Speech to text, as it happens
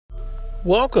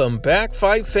Welcome back,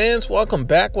 fight fans. Welcome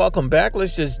back.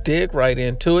 Let's just dig right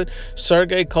into it.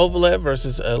 Sergey Kovalev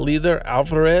versus Eleider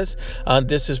Alvarez.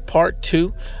 This is part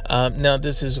 2. Now,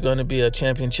 this is going to be a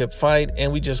championship fight,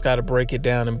 and we just got to break it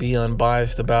down and be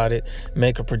unbiased about it,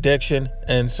 make a prediction.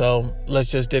 And so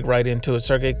let's just dig right into it.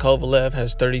 Sergey Kovalev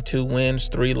has 32 wins,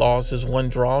 3 losses, 1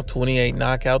 draw, 28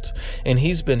 knockouts, and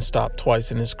he's been stopped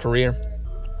twice in his career.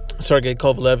 Sergey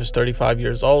Kovalev is 35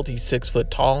 years old. He's 6 foot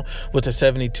tall with a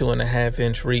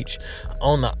 72.5-inch reach.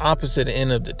 On the opposite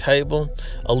end of the table,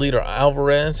 Eleider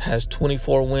Alvarez has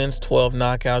 24 wins, 12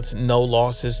 knockouts, no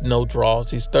losses, no draws.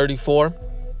 He's 34.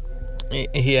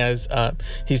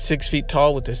 He's 6 feet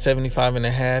tall with a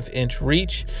 75.5-inch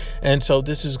reach, and so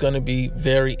this is going to be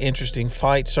very interesting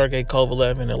fight. Sergey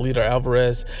Kovalev and Eleider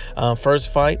Alvarez.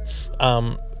 First fight.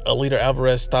 Eleider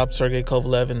Alvarez stopped Sergey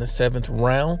Kovalev in the 7th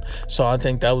round, so I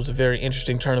think that was a very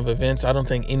interesting turn of events. I don't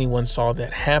think anyone saw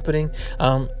that happening.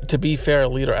 To be fair,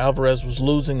 Eleider Alvarez was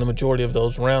losing the majority of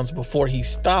those rounds before he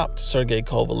stopped Sergey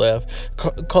Kovalev.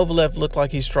 Kovalev looked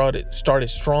like he started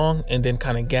strong and then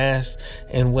kind of gassed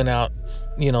and went out,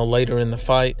 later in the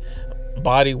fight.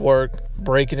 Body work,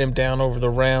 breaking him down over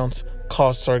the rounds,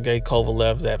 cost Sergey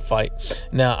Kovalev that fight.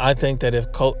 Now, I think that if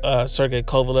Sergey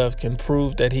Kovalev can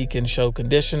prove that he can show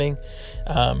conditioning,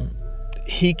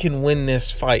 he can win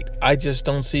this fight. I just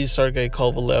don't see Sergey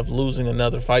Kovalev losing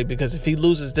another fight, because if he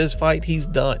loses this fight, he's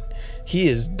done. He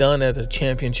is done at the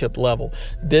championship level.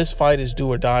 This fight is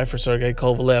do or die for Sergey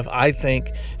Kovalev. I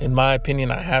think, in my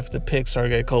opinion, I have to pick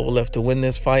Sergey Kovalev to win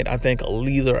this fight. I think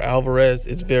Eleider Alvarez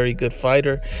is a very good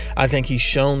fighter. I think he's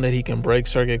shown that he can break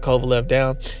Sergey Kovalev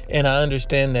down. And I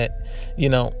understand that,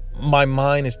 my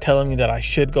mind is telling me that I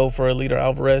should go for Eleider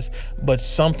Alvarez, but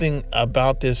something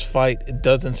about this fight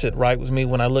doesn't sit right with me.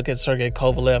 When I look at Sergey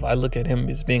Kovalev, I look at him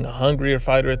as being a hungrier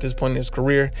fighter at this point in his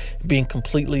career, being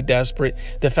completely desperate.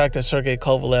 The fact that Sergey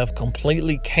Kovalev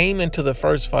completely came into the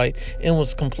first fight and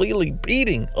was completely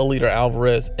beating Eleider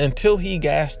Alvarez until he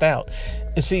gassed out.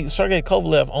 And see, Sergey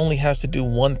Kovalev only has to do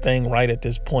one thing right at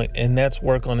this point, and that's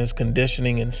work on his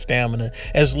conditioning and stamina.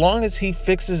 As long as he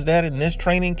fixes that in this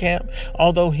training camp,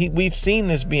 although we've seen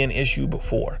this be an issue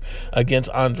before against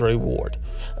Andre Ward,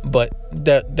 but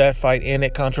that fight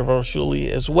ended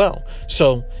controversially as well.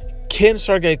 So can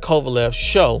Sergey Kovalev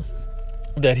show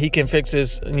that he can fix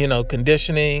his,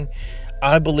 conditioning?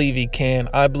 I believe he can.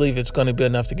 I believe it's going to be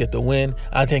enough to get the win.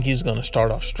 I think he's going to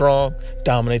start off strong,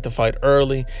 dominate the fight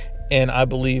early, and I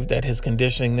believe that his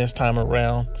conditioning this time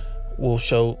around will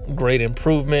show great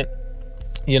improvement.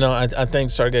 I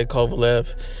think Sergey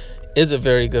Kovalev is a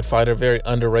very good fighter, very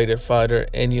underrated fighter,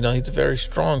 and he's a very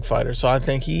strong fighter. So I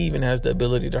think he even has the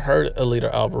ability to hurt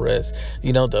Eleider Alvarez.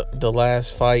 The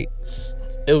last fight,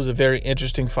 it was a very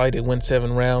interesting fight. It went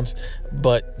 7 rounds,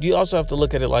 but you also have to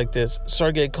look at it like this.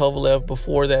 Sergey Kovalev,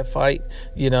 before that fight,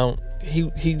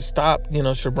 he stopped,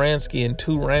 Shabransky in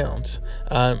 2 rounds.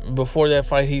 Before that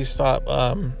fight, he stopped,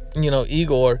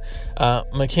 Igor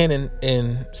McKinnon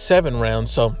in 7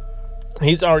 rounds. So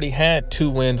he's already had 2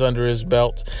 wins under his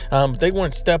belt. They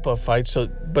weren't step-up fights,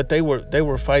 but they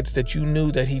were fights that you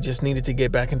knew that he just needed to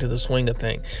get back into the swing of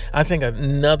things. I think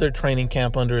another training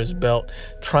camp under his belt,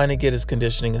 trying to get his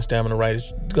conditioning and stamina right,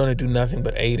 is going to do nothing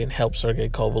but aid and help Sergey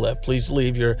Kovalev. Please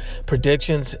leave your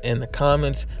predictions in the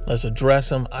comments. Let's address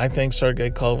them. I think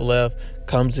Sergey Kovalev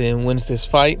comes in, wins this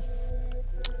fight,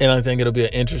 and I think it'll be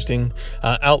an interesting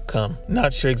outcome.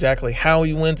 Not sure exactly how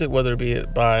he wins it, whether it be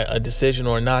by a decision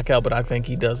or a knockout, but I think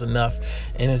he does enough,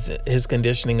 and his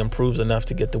conditioning improves enough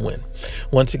to get the win.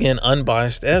 Once again,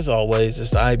 Unbiased, as always,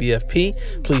 is the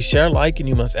Ibfp. Please share, like, and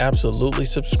you must absolutely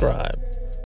subscribe.